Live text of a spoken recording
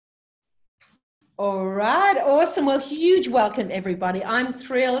All right, awesome. Well, huge welcome, everybody. I'm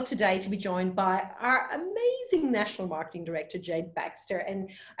thrilled today to be joined by our amazing National Marketing Director, Jade Baxter.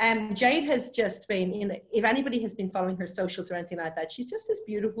 And Jade has just been if anybody has been following her socials or anything like that, she's just this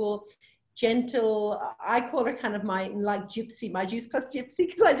beautiful, gentle, I call her kind of my gypsy, my Juice Plus gypsy,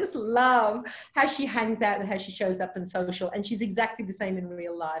 because I just love how she hangs out and how she shows up in social, and she's exactly the same in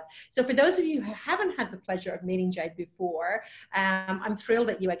real life. So for those of you who haven't had the pleasure of meeting Jade before, I'm thrilled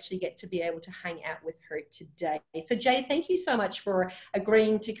that you actually get to be able to hang out with her today. So Jade, thank you so much for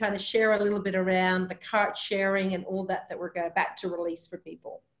agreeing to kind of share a little bit around the cart sharing and all that we're about to release for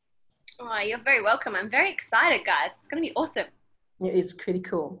people. Oh, you're very welcome. I'm very excited, guys. It's going to be awesome. It's pretty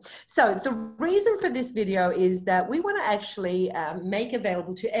cool. So the reason for this video is that we want to actually make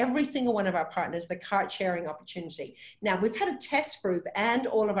available to every single one of our partners the cart sharing opportunity. Now, we've had a test group and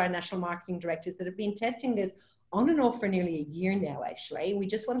all of our national marketing directors that have been testing this on and off for nearly a year now, actually. We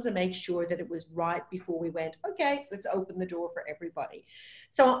just wanted to make sure that it was right before we went, okay, let's open the door for everybody.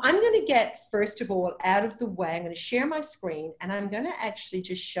 So I'm going to get, first of all, out of the way. I'm going to share my screen, and I'm going to actually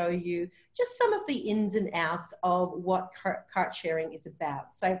just show you just some of the ins and outs of what cart sharing is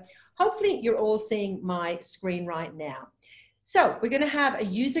about. So hopefully you're all seeing my screen right now. So we're going to have a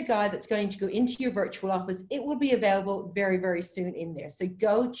user guide that's going to go into your virtual office. It will be available very, very soon in there. So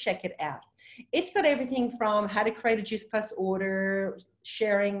go check it out. It's got everything from how to create a Juice Plus order,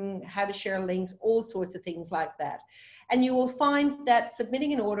 sharing, how to share links, all sorts of things like that. And you will find that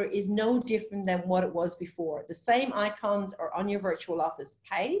submitting an order is no different than what it was before. The same icons are on your virtual office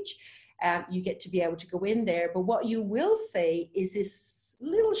page. You get to be able to go in there, but what you will see is this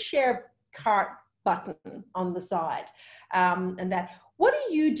little share cart button on the side. What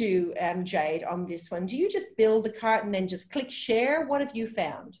do you do, Jade, on this one? Do you just build the cart and then just click share? What have you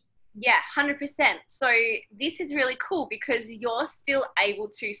found? Yeah, 100%. So this is really cool because you're still able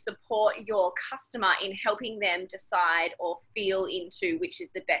to support your customer in helping them decide or feel into which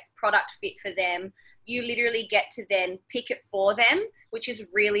is the best product fit for them. You literally get to then pick it for them, which is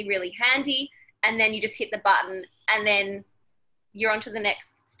really, really handy. And then you just hit the button and then you're on to the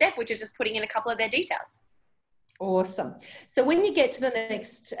next step, which is just putting in a couple of their details. Awesome. So when you get to the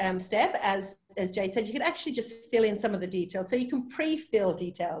next step, as Jade said, you can actually just fill in some of the details. So you can pre-fill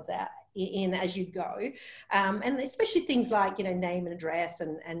details out in as you go, and especially things like, name and address,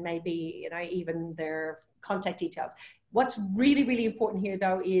 and maybe, even their contact details. What's really, really important here,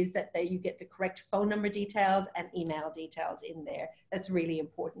 though, is that you get the correct phone number details and email details in there. That's really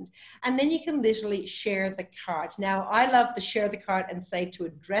important. And then you can literally share the cart. Now, I love the share the cart and save to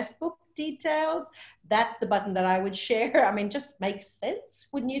address book details. That's the button that I would share. I mean, just makes sense,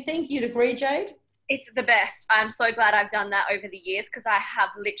 wouldn't you think? You'd agree, Jade? It's the best. I'm so glad I've done that over the years because I have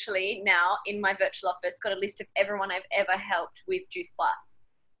literally now in my virtual office got a list of everyone I've ever helped with Juice Plus.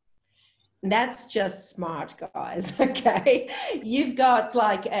 That's just smart, guys. Okay, you've got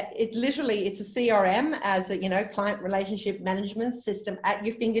it's a CRM, as a client relationship management system at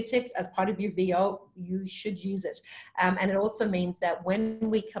your fingertips as part of your VO. You should use it, and it also means that when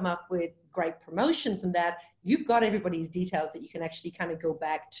we come up with great promotions and that, you've got everybody's details that you can actually kind of go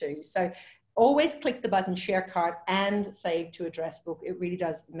back to. So always click the button share cart and save to address book. It really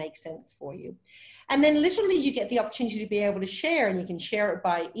does make sense for you. And then literally you get the opportunity to be able to share, and you can share it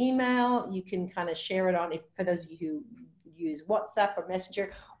by email. You can kind of share it on, for those of you who use WhatsApp or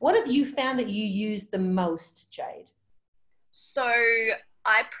Messenger. What have you found that you use the most, Jade? So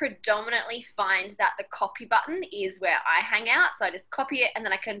I predominantly find that the copy button is where I hang out. So I just copy it and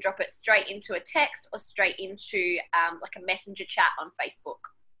then I can drop it straight into a text or straight into like a messenger chat on Facebook.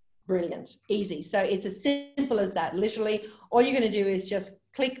 Brilliant. Easy. So it's as simple as that. Literally, all you're going to do is just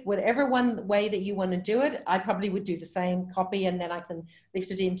click whatever one way that you want to do it. I probably would do the same, copy, and then I can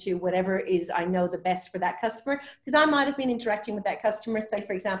lift it into whatever is I know the best for that customer, because I might have been interacting with that customer, say,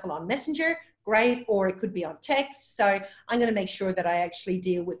 for example, on Messenger, great, or it could be on text. So I'm going to make sure that I actually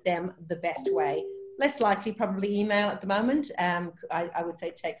deal with them the best way. Less likely probably email at the moment. I would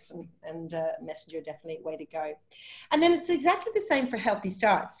say text and Messenger, definitely a way to go. And then it's exactly the same for Healthy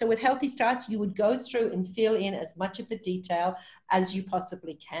Starts. So with Healthy Starts, you would go through and fill in as much of the detail as you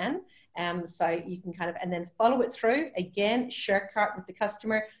possibly can. So you can and then follow it through. Again, share cart with the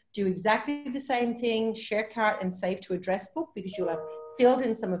customer, do exactly the same thing, share cart and save to address book, because you'll have filled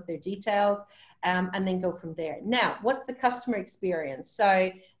in some of their details, and then go from there. Now, what's the customer experience? So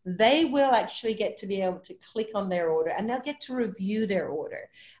they will actually get to be able to click on their order, and they'll get to review their order.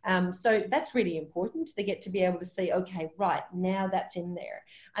 So that's really important. They get to be able to say, okay, right, now that's in there.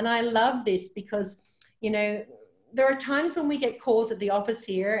 And I love this because, there are times when we get calls at the office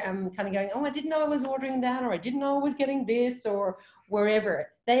here, kind of going, oh, I didn't know I was ordering that, or I didn't know I was getting this, or wherever,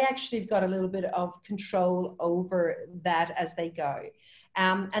 they actually have got a little bit of control over that as they go.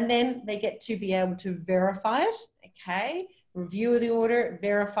 And then they get to be able to verify it, okay? Review the order,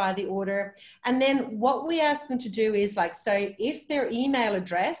 verify the order. And then what we ask them to do is, like, say, if their email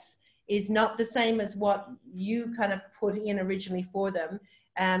address is not the same as what you kind of put in originally for them,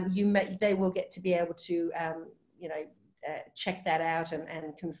 they will get to be able to, check that out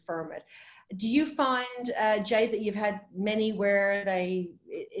and confirm it. Do you find, Jade, that you've had many where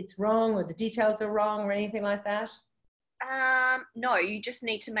it's wrong or the details are wrong or anything like that? No, you just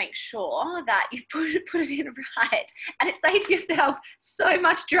need to make sure that you've put it in right, and it saves yourself so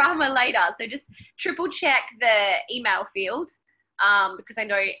much drama later. So just triple check the email field, because I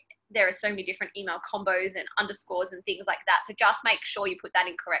know there are so many different email combos and underscores and things like that. So just make sure you put that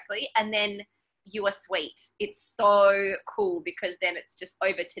in correctly, and then you are sweet. It's so cool because then it's just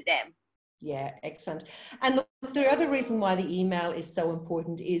over to them. Yeah, excellent. And look, the other reason why the email is so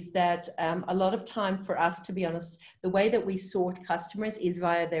important is that a lot of time for us, to be honest, the way that we sort customers is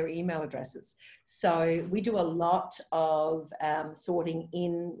via their email addresses. So we do a lot of sorting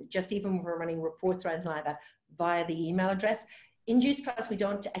in, just even when we're running reports or anything like that, via the email address. In Juice Plus, we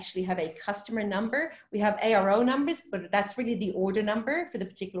don't actually have a customer number. We have ARO numbers, but that's really the order number for the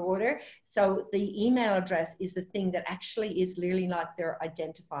particular order. So the email address is the thing that actually is literally like their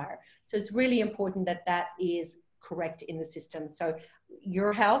identifier. So it's really important that that is correct in the system. So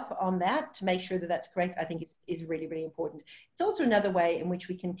your help on that to make sure that that's correct, I think is really, really important. It's also another way in which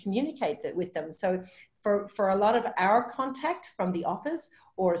we can communicate with them. So for a lot of our contact from the office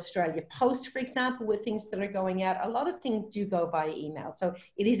or Australia Post, for example, with things that are going out, a lot of things do go via email. So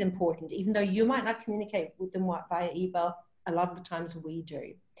it is important, even though you might not communicate with them via email, a lot of the times we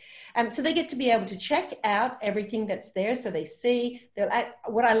do. So they get to be able to check out everything that's there. So they see,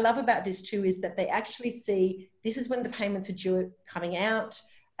 what I love about this too is that they actually see, this is when the payments are due coming out.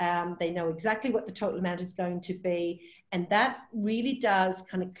 They know exactly what the total amount is going to be. And that really does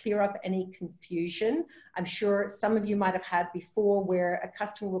kind of clear up any confusion. I'm sure some of you might have had before where a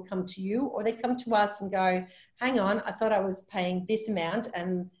customer will come to you or they come to us and go, hang on, I thought I was paying this amount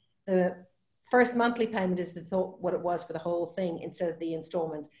and the first monthly payment is what it was for the whole thing instead of the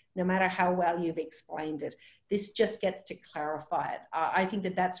installments, no matter how well you've explained it. This just gets to clarify it. I think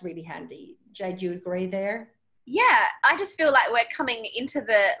that that's really handy. Jade, do you agree there? Yeah, I just feel like we're coming into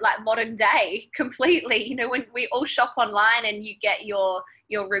the modern day completely. You know, when we all shop online and you get your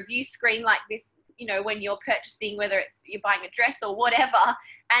review screen like this, you know, when you're purchasing, whether it's you're buying a dress or whatever,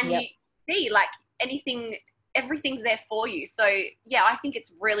 and you see like everything's there for you. So yeah, I think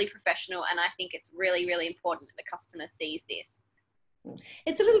it's really professional, and I think it's really, really important that the customer sees this.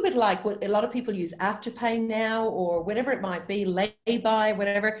 It's a little bit like what a lot of people use Afterpay now, or whatever it might be, lay-by,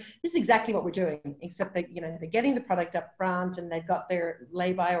 whatever. This is exactly what we're doing, except that, you know, they're getting the product up front and they've got their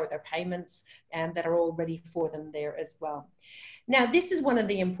lay-by or their payments that are all ready for them there as well. Now, this is one of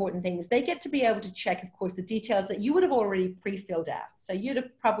the important things. They get to be able to check, of course, the details that you would have already pre-filled out. So you'd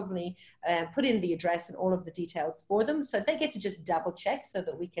have probably put in the address and all of the details for them. So they get to just double check so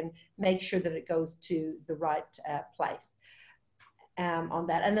that we can make sure that it goes to the right place. On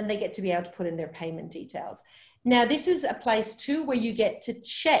that, and then they get to be able to put in their payment details. Now, this is a place too where you get to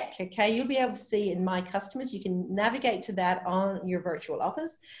check, okay? You'll be able to see in My Customers, you can navigate to that on your virtual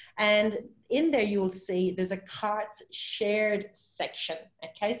office, and in there you'll see there's a carts shared section,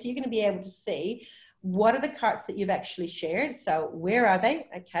 okay? So you're going to be able to see what are the carts that you've actually shared. So where are they?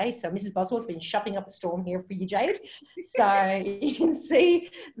 Okay, so Mrs. Boswell's been shopping up a storm here for you, Jade. So you can see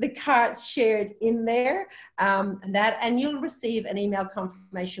the carts shared in there, and you'll receive an email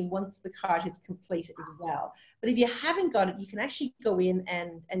confirmation once the cart is complete as well. But if you haven't got it, you can actually go in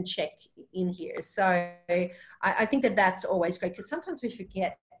and check in here. So I think that that's always great, because sometimes we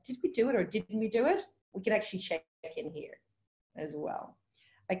forget, did we do it or didn't we do it? We can actually check in here as well.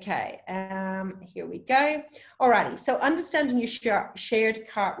 Okay, here we go. Alrighty, so understanding your shared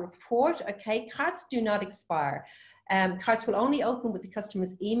cart report. Okay, carts do not expire. Carts will only open with the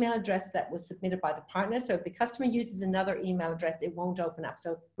customer's email address that was submitted by the partner. So if the customer uses another email address, it won't open up.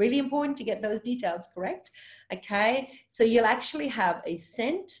 So really important to get those details correct. Okay, so you'll actually have a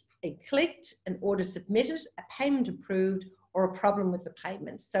sent, a clicked, an order submitted, a payment approved, or a problem with the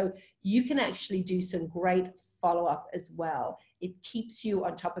payment. So you can actually do some great follow-up as well. It keeps you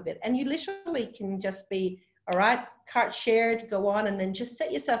on top of it. And you literally can just be, all right, cart shared, go on, and then just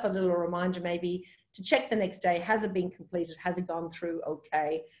set yourself a little reminder maybe to check the next day. Has it been completed? Has it gone through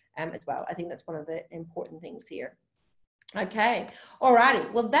okay as well? I think that's one of the important things here. Okay, all righty.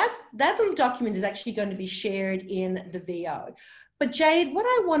 Well, that little document is actually going to be shared in the VO. But Jade, what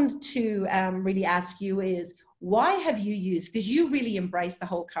I wanted to really ask you is, Why have you used, because you really embrace the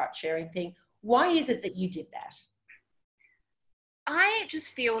whole cart sharing thing. Why is it that you did that? I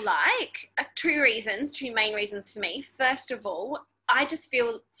just feel like two main reasons for me. First of all, I just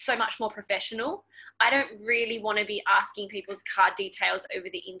feel so much more professional. I don't really want to be asking people's card details over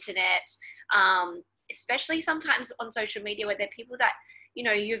the internet, especially sometimes on social media where there are people that, you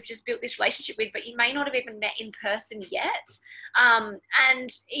know, you've just built this relationship with, but you may not have even met in person yet.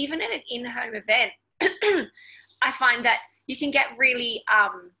 And even at an in-home event, I find that you can get really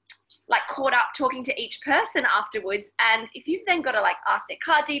like caught up talking to each person afterwards. And if you've then got to like ask their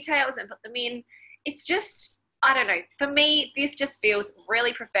card details and put them in, it's just, I don't know. For me, this just feels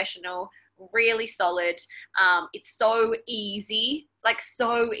really professional, really solid. It's so easy, like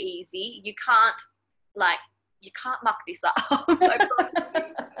so easy. You can't muck this up.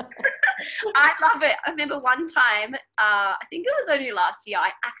 I love it. I remember one time, I think it was only last year, I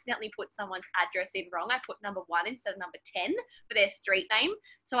accidentally put someone's address in wrong. I put number 1 instead of number 10 for their street name.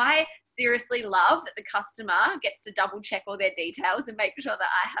 So I seriously love that the customer gets to double check all their details and make sure that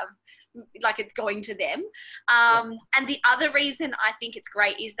I have, like, it's going to them. And the other reason I think it's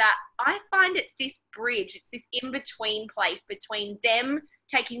great is that I find it's this bridge, it's this in-between place between them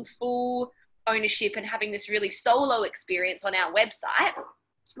taking full ownership and having this really solo experience on our website,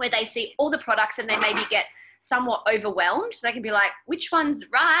 where they see all the products and they maybe get somewhat overwhelmed. They can be like, which one's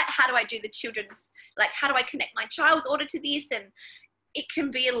right? How do I do the children's, like, how do I connect my child's order to this? And it can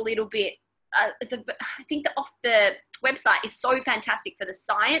be a little bit, I think that off the website is so fantastic for the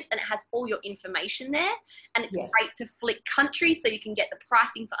science, and it has all your information there. And it's great to flick countries so you can get the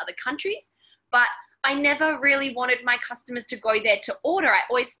pricing for other countries. But I never really wanted my customers to go there to order. I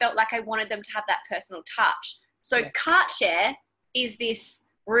always felt like I wanted them to have that personal touch. So cart share is this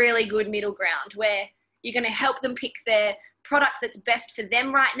really good middle ground where you're going to help them pick their product that's best for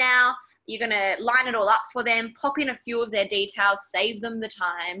them right now. You're going to line it all up for them, pop in a few of their details, save them the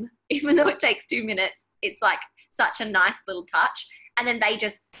time. Even though it takes 2 minutes, it's like such a nice little touch. And then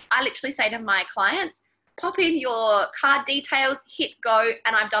I literally say to my clients, pop in your card details, hit go,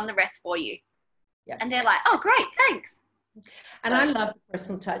 and I've done the rest for you. Yeah. And they're like, oh, great, thanks. And I love the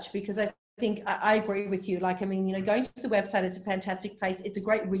personal touch, because I think I agree with you. Like, I mean, you know, going to the website is a fantastic place. It's a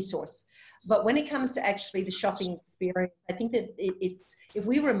great resource. But when it comes to actually the shopping experience, I think that it's, if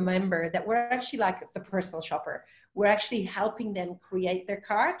we remember that we're actually like the personal shopper, we're actually helping them create their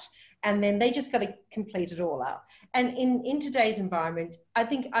cart, and then they just got to complete it all out. And in today's environment, I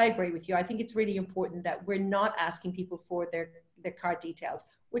think I agree with you. I think it's really important that we're not asking people for their cart details.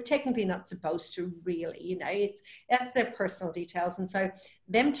 We're technically not supposed to, really, you know, that's their personal details. And so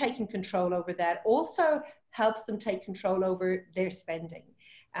them taking control over that also helps them take control over their spending.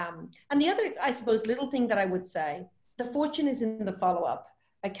 And the other, I suppose, little thing that I would say, the fortune is in the follow-up.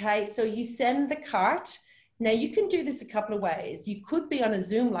 Okay, so you send the cart. Now you can do this a couple of ways. You could be on a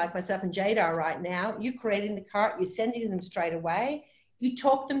Zoom like myself and Jade are right now. You're creating the cart, you're sending them straight away. You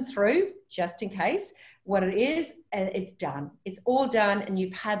talk them through, just in case, what it is, and it's done. It's all done, and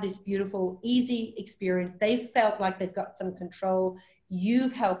you've had this beautiful, easy experience. They felt like they've got some control.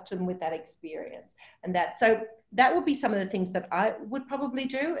 You've helped them with that experience. And so that would be some of the things that I would probably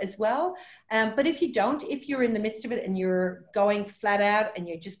do as well. But if you don't, if you're in the midst of it and you're going flat out and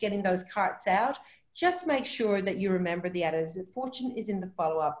you're just getting those carts out, just make sure that you remember the attitude. Fortune is in the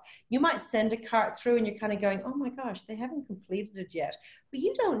follow-up. You might send a cart through and you're kind of going, oh my gosh, they haven't completed it yet. But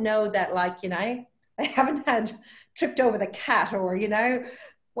you don't know that, like, you know, they haven't tripped over the cat, or, you know,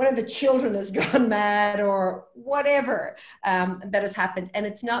 one of the children has gone mad, or whatever that has happened. And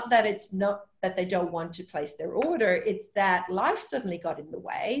it's not that they don't want to place their order. It's that life suddenly got in the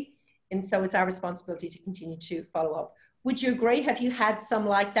way. And so it's our responsibility to continue to follow up. Would you agree? Have you had some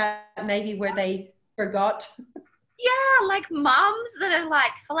like that, maybe where they forgot? Yeah, like mums that are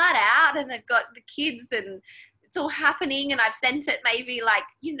like flat out and they've got the kids and it's all happening, and I've sent it maybe like,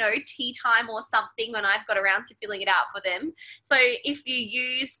 you know, tea time or something when I've got around to filling it out for them. So if you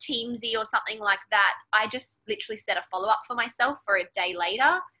use Teamsy or something like that, I just literally set a follow-up for myself for a day later.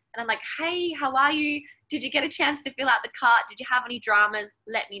 And I'm like, hey, how are you? Did you get a chance to fill out the cart? Did you have any dramas?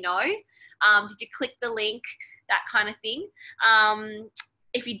 Let me know. Did you click the link? That kind of thing.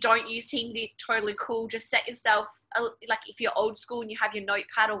 If you don't use Teamsy, totally cool. Just set yourself, like if you're old school and you have your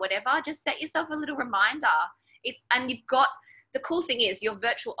notepad or whatever, just set yourself a little reminder. And you've got, the cool thing is your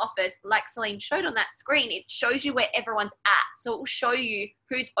virtual office, like Celine showed on that screen, it shows you where everyone's at. So it will show you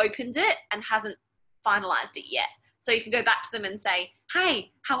who's opened it and hasn't finalized it yet. So you can go back to them and say,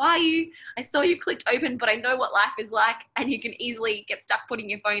 hey, how are you? I saw you clicked open, but I know what life is like. And you can easily get stuck putting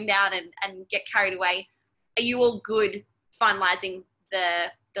your phone down and get carried away. Are you all good finalizing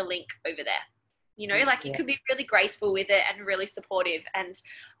the link over there? you know, like you can be really graceful with it and really supportive. And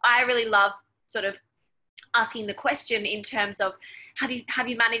I really love sort of asking the question in terms of, have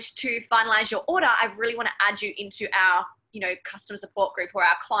you managed to finalize your order? I really want to add you into our, you know, customer support group or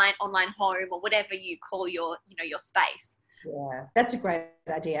our client online home or whatever you call your, you know, your space. Yeah, that's a great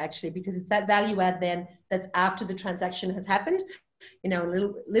idea actually, because it's that value add then that's after the transaction has happened. You know, a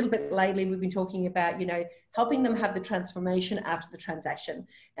little bit lately we've been talking about, you know, helping them have the transformation after the transaction.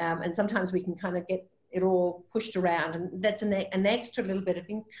 And sometimes we can kind of get it all pushed around, and that's an extra little bit of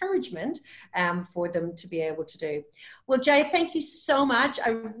encouragement for them to be able to do. Well, Jade, thank you so much. I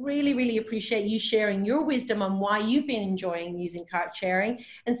really, really appreciate you sharing your wisdom on why you've been enjoying using cart sharing.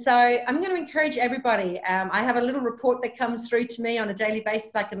 And so I'm going to encourage everybody. I have a little report that comes through to me on a daily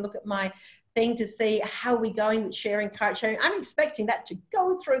basis. I can look at my thing to see how we're going with sharing, cart sharing. I'm expecting that to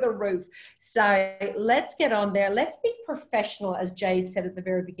go through the roof. So let's get on there. Let's be professional, as Jade said at the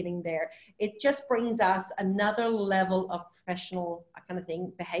very beginning there. It just brings us another level of professional kind of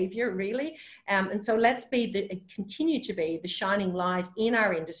thing, behavior, really. And so let's continue to be the shining light in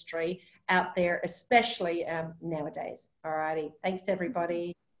our industry out there, especially nowadays. All righty. Thanks,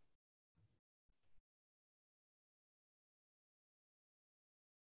 everybody.